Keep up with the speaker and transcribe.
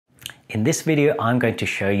In this video, I'm going to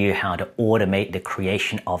show you how to automate the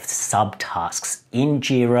creation of subtasks in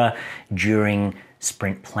Jira during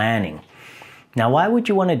sprint planning. Now, why would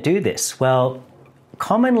you want to do this? Well,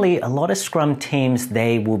 commonly, a lot of Scrum teams,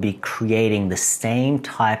 they will be creating the same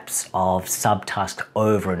types of subtasks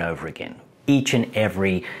over and over again, each and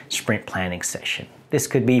every sprint planning session. This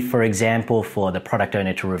could be, for example, for the product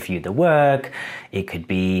owner to review the work. It could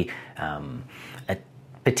be a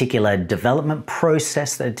particular development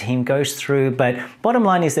process that a team goes through. But bottom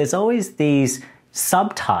line is there's always these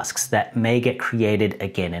subtasks that may get created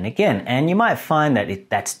again and again. And you might find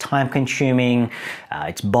that that's time consuming,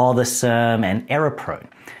 it's bothersome and error prone.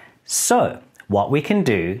 So what we can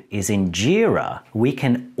do is in Jira, we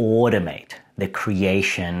can automate the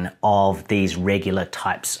creation of these regular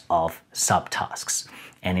types of subtasks.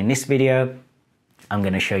 And in this video, I'm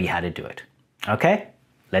going to show you how to do it. Okay,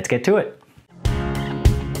 let's get to it.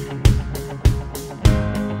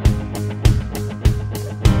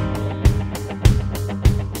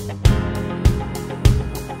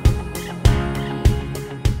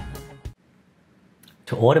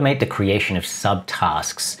 To automate the creation of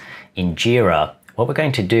subtasks in Jira, what we're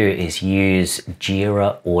going to do is use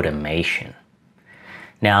Jira Automation.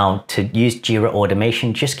 Now, to use Jira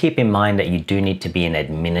Automation, just keep in mind that you do need to be an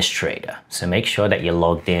administrator. So make sure that you're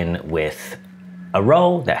logged in with a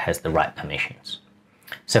role that has the right permissions.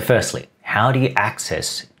 So firstly, how do you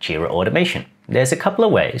access Jira Automation? There's a couple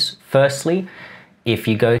of ways. Firstly, if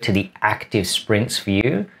you go to the Active Sprints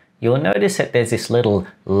view, you'll notice that there's this little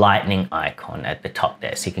lightning icon at the top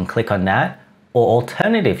there. So you can click on that, or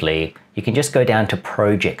alternatively, you can just go down to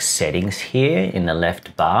Project Settings here in the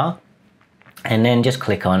left bar, and then just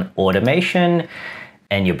click on Automation,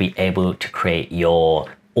 and you'll be able to create your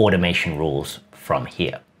automation rules from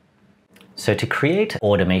here. So to create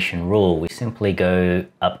automation rule, we simply go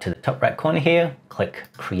up to the top right corner here, click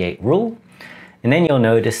Create Rule, and then you'll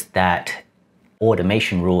notice that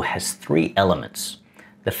automation rule has 3 elements.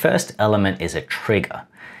 The first element is a trigger,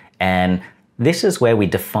 and this is where we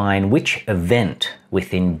define which event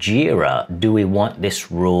within Jira do we want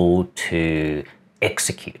this rule to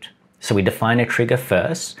execute. So we define a trigger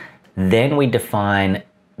first, then we define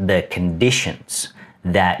the conditions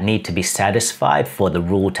that need to be satisfied for the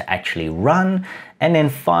rule to actually run, and then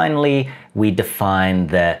finally we define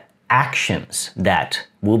the actions that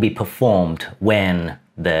will be performed when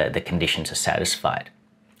the conditions are satisfied.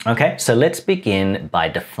 Okay, so let's begin by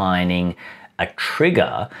defining a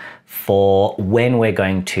trigger for when we're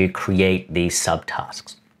going to create these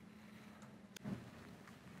subtasks.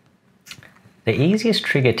 The easiest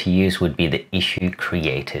trigger to use would be the issue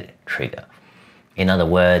created trigger. In other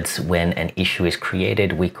words, when an issue is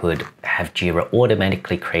created, we could have Jira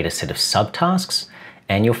automatically create a set of subtasks,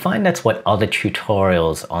 and you'll find that's what other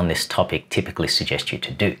tutorials on this topic typically suggest you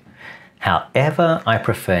to do. However, I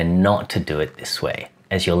prefer not to do it this way,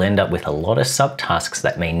 as you'll end up with a lot of subtasks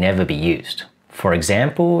that may never be used. For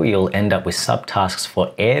example, you'll end up with subtasks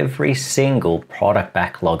for every single product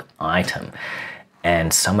backlog item.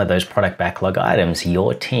 And some of those product backlog items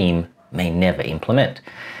your team may never implement.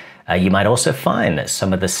 You might also find that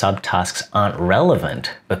some of the subtasks aren't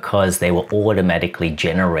relevant because they were automatically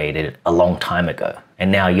generated a long time ago.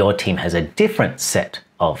 And now your team has a different set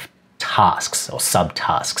of tasks or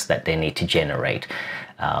subtasks that they need to generate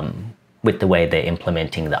with the way they're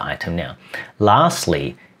implementing the item now.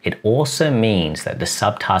 Lastly, it also means that the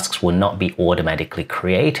subtasks will not be automatically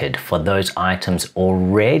created for those items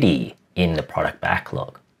already in the product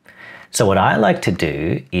backlog. So what I like to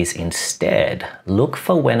do is instead look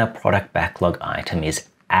for when a product backlog item is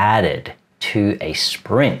added to a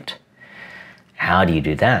sprint. How do you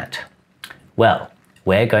do that? Well,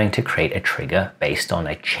 we're going to create a trigger based on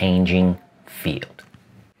a changing field.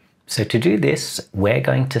 So to do this, we're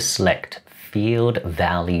going to select Field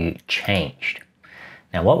Value Changed.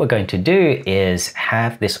 Now what we're going to do is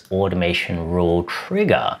have this automation rule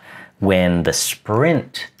trigger when the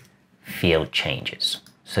sprint field changes.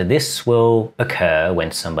 So this will occur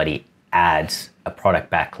when somebody adds a product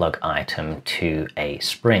backlog item to a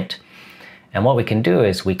sprint. And what we can do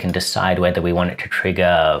is we can decide whether we want it to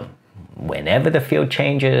trigger whenever the field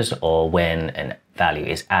changes or when a value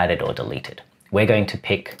is added or deleted. We're going to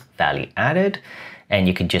pick value added, and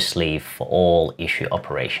you can just leave for all issue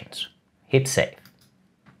operations. Hit save.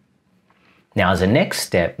 Now as a next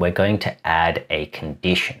step, we're going to add a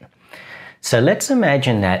condition. So let's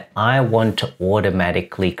imagine that I want to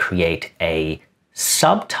automatically create a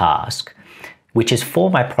subtask which is for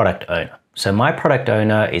my product owner. So my product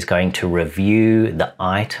owner is going to review the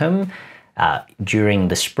item during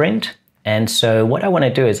the sprint. And so what I want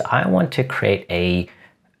to do is I want to create a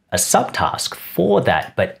a subtask for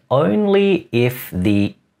that, but only if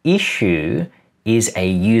the issue is a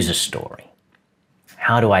user story.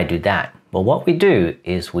 How do I do that? Well, what we do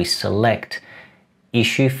is we select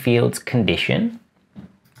issue fields condition.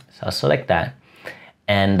 So I'll select that.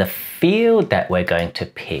 And the field that we're going to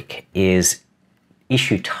pick is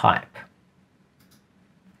issue type.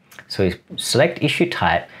 So we select issue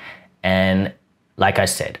type, and like I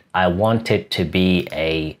said, I want it to be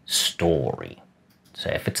a story. So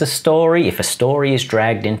if it's a story, if a story is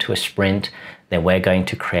dragged into a sprint, then we're going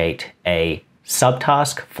to create a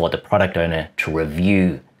subtask for the product owner to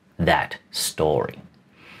review that story.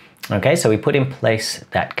 Okay, so we put in place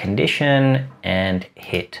that condition and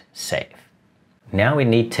hit save. Now we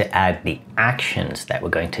need to add the actions that we're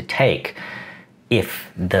going to take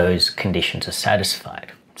if those conditions are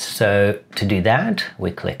satisfied. So to do that,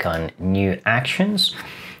 we click on New Actions.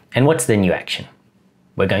 And what's the new action?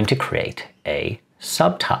 We're going to create a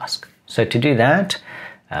subtask. So to do that,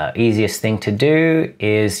 easiest thing to do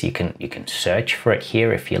is you can search for it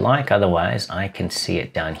here if you like. Otherwise, I can see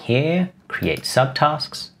it down here, create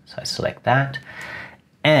subtasks. So I select that.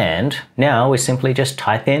 And now we simply just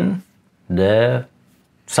type in the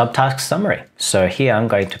subtask summary. So here I'm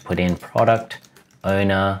going to put in product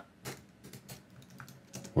owner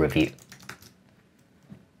review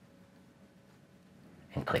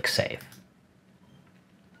and click save.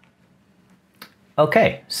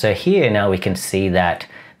 Okay, so here now we can see that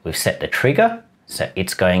we've set the trigger. So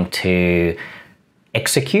it's going to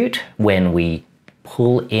execute when we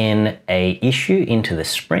pull in a issue into the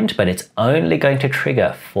sprint, but it's only going to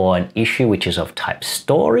trigger for an issue which is of type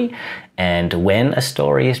story. And when a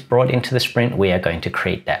story is brought into the sprint, we are going to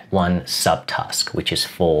create that one subtask, which is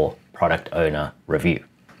for product owner review.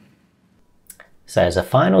 So as a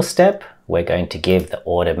final step, we're going to give the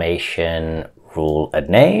automation rule a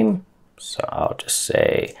name. So I'll just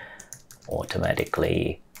say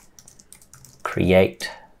automatically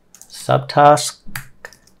create subtask.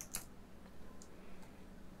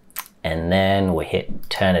 And then we hit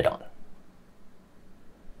turn it on.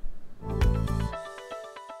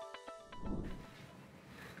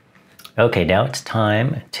 Okay, now it's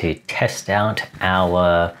time to test out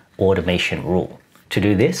our automation rule. To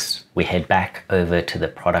do this, we head back over to the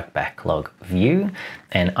product backlog view,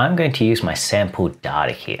 and I'm going to use my sample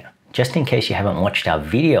data here. Just in case you haven't watched our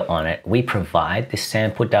video on it, we provide this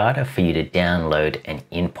sample data for you to download and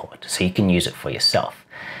import, so you can use it for yourself.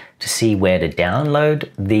 To see where to download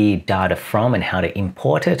the data from and how to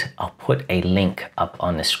import it, I'll put a link up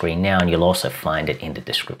on the screen now, and you'll also find it in the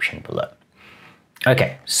description below.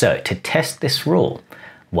 Okay, so to test this rule,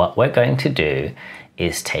 what we're going to do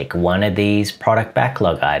is take one of these product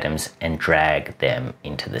backlog items and drag them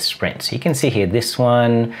into the sprint. So you can see here, this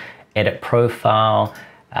one, edit profile,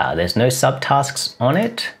 there's no subtasks on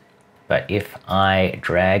it, but if I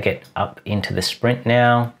drag it up into the sprint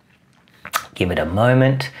now, give it a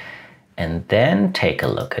moment, and then take a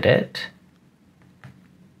look at it.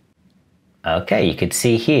 Okay, you can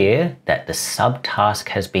see here that the subtask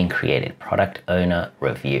has been created, product owner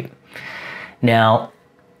review. Now,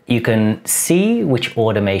 you can see which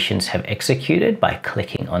automations have executed by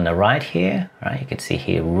clicking on the right here, right? You can see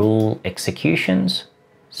here rule executions.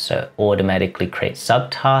 So automatically create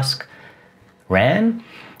subtask ran.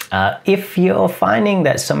 If you're finding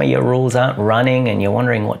that some of your rules aren't running and you're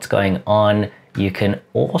wondering what's going on, you can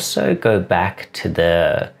also go back to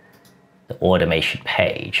the automation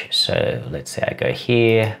page. So let's say I go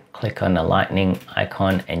here, click on the lightning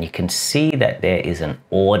icon, and you can see that there is an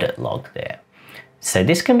audit log there. So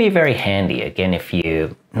this can be very handy. Again, if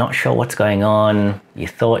you're not sure what's going on, you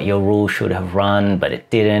thought your rule should have run, but it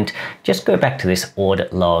didn't, just go back to this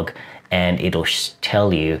audit log and it'll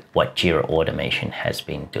tell you what Jira Automation has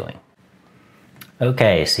been doing.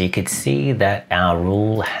 Okay, so you could see that our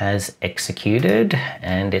rule has executed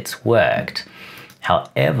and it's worked.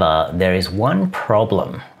 However, there is one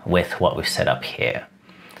problem with what we've set up here.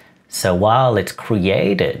 So while it's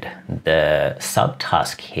created the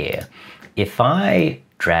subtask here, if I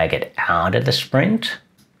drag it out of the sprint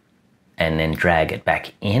and then drag it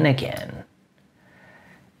back in again,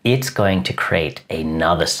 it's going to create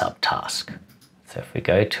another subtask. So if we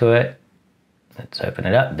go to it, let's open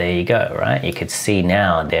it up, there you go, right? You can see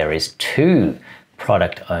now there is 2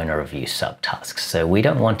 product owner review subtasks. So we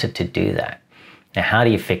don't want it to do that. Now, how do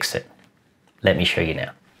you fix it? Let me show you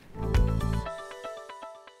now.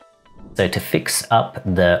 So to fix up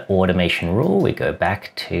the automation rule, we go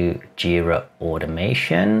back to Jira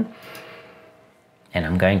Automation, and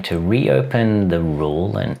I'm going to reopen the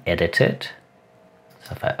rule and edit it.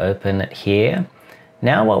 So if I open it here,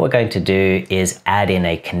 now what we're going to do is add in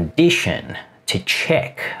a condition to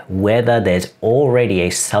check whether there's already a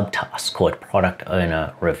subtask called product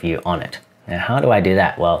owner review on it. Now, how do I do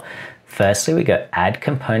that? Well, firstly, we go add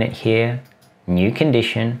component here, new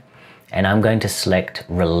condition, and I'm going to select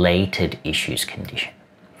related issues condition.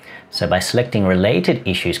 So by selecting related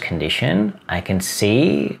issues condition, I can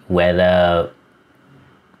see whether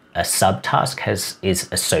a subtask is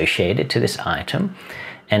associated to this item.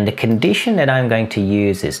 And the condition that I'm going to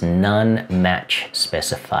use is none match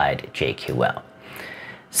specified JQL.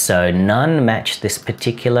 So none match this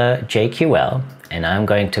particular JQL, and I'm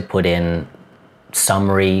going to put in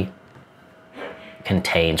summary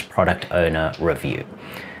contains product owner review.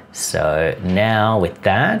 So now with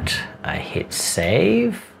that, I hit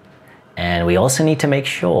save. And we also need to make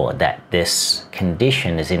sure that this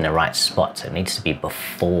condition is in the right spot. So it needs to be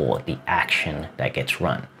before the action that gets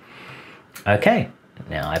run. Okay.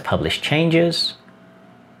 Now I publish changes.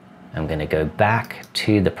 I'm going to go back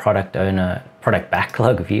to the product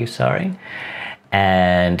backlog view, sorry.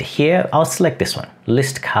 And here I'll select this one,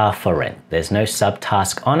 list car for rent. There's no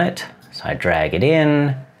subtask on it, so I drag it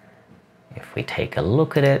in. If we take a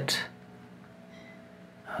look at it,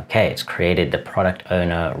 okay, it's created the product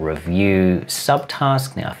owner review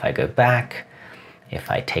subtask. Now if I go back, if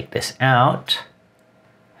I take this out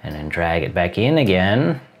and then drag it back in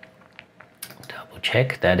again,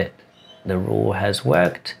 check that the rule has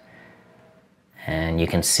worked, and you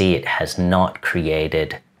can see it has not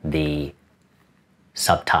created the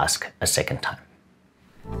subtask a second time.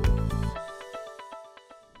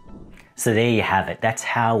 So there you have it. That's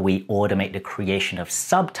how we automate the creation of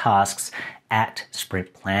subtasks at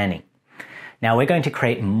sprint planning. Now we're going to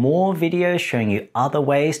create more videos showing you other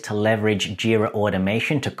ways to leverage Jira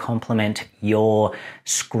Automation to complement your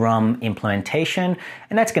Scrum implementation.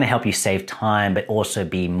 And that's going to help you save time, but also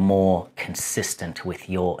be more consistent with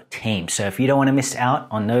your team. So if you don't want to miss out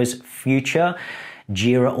on those future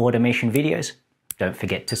Jira Automation videos, don't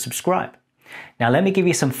forget to subscribe. Now let me give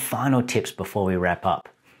you some final tips before we wrap up.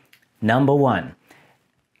 Number one,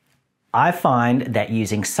 I find that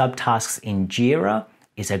using subtasks in Jira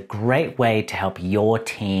is a great way to help your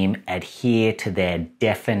team adhere to their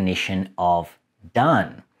definition of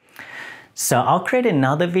done. So I'll create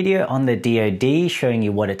another video on the DoD showing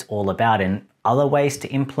you what it's all about and other ways to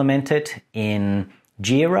implement it in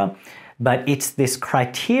Jira, but it's this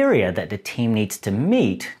criteria that the team needs to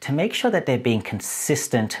meet to make sure that they're being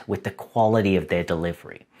consistent with the quality of their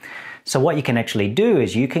delivery. So what you can actually do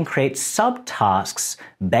is you can create subtasks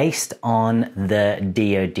based on the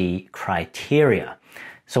DoD criteria.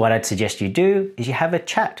 So what I'd suggest you do is you have a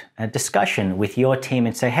chat, a discussion with your team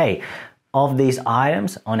and say, hey, of these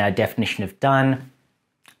items on our definition of done,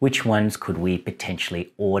 which ones could we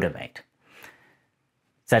potentially automate?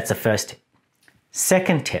 So that's the first tip.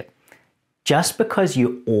 Second tip, just because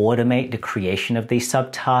you automate the creation of these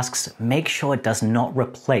subtasks, make sure it does not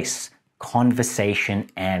replace conversation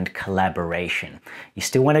and collaboration. You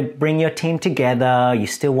still want to bring your team together. You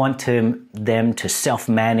still want them to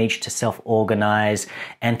self-manage, to self-organize,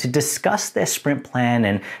 and to discuss their sprint plan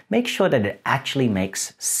and make sure that it actually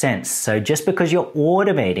makes sense. So just because you're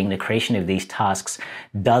automating the creation of these tasks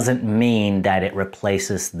doesn't mean that it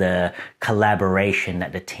replaces the collaboration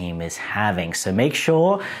that the team is having. So make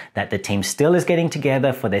sure that the team still is getting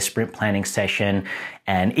together for their sprint planning session.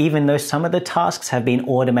 And even though some of the tasks have been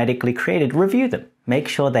automatically created, review them. Make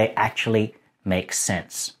sure they actually make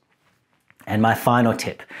sense. And my final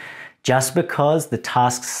tip, just because the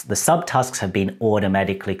subtasks have been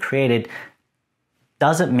automatically created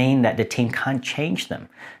doesn't mean that the team can't change them.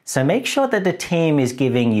 So make sure that the team is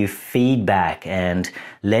giving you feedback and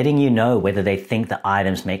letting you know whether they think the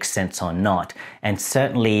items make sense or not, and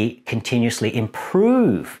certainly continuously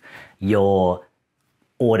improve your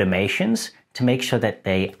automations to make sure that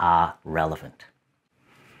they are relevant.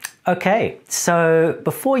 Okay, so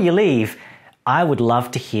before you leave, I would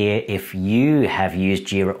love to hear if you have used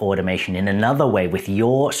Jira Automation in another way with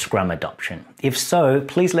your Scrum adoption. If so,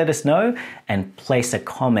 please let us know and place a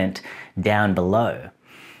comment down below.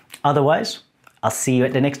 Otherwise, I'll see you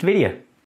at the next video.